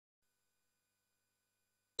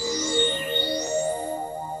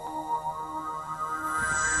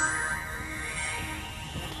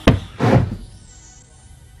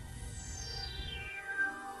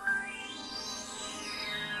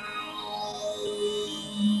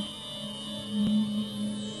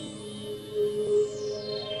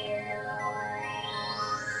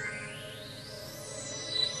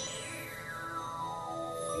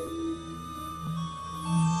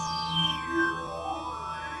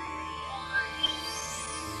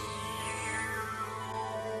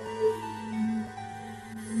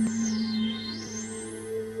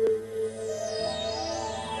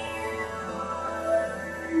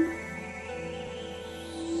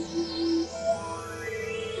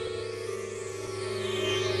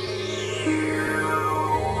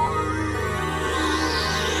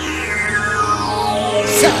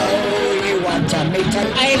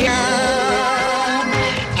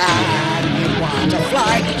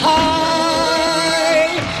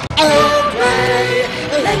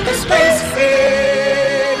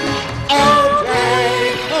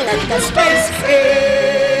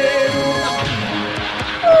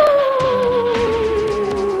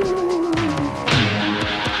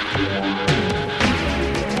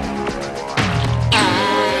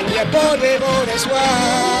this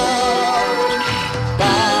world,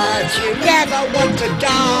 but you never want to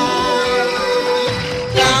die.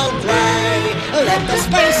 Earl Grey, let the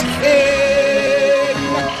space in.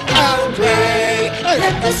 Earl Grey,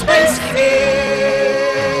 let the space in.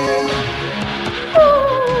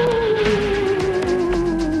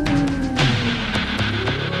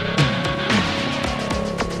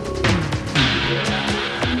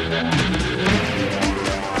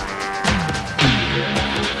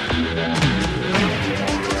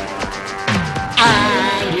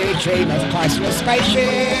 Dream of priceless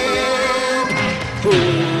spaceship. Who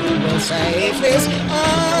will save this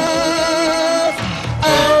Earth?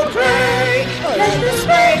 Earl Grey, let the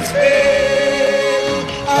space fill.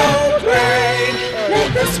 Earl Grey,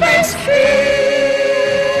 let the space fill.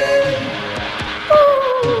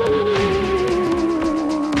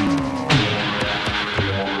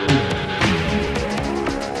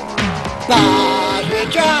 But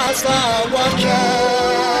we're just the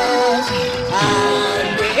watchers, and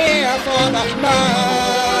we're here for the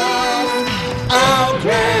mirth. Earl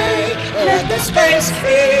Grey, let the space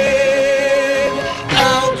fill.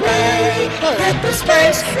 Earl Grey, let the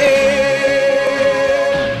space fill.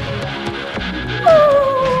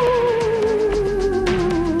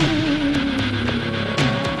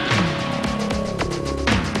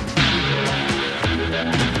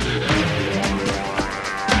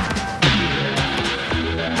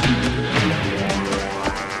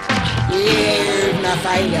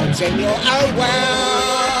 Failures in your own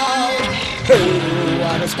world. Who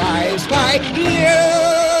are despised by you?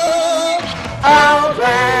 Earl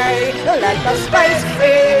Grey, let the space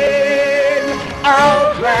fill.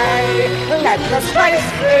 Earl Grey, let the space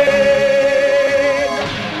fill.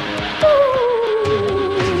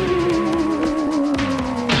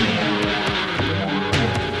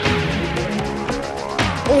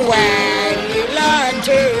 When you learn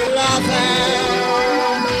to love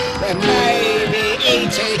them, then maybe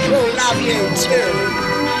E.T. will love you too.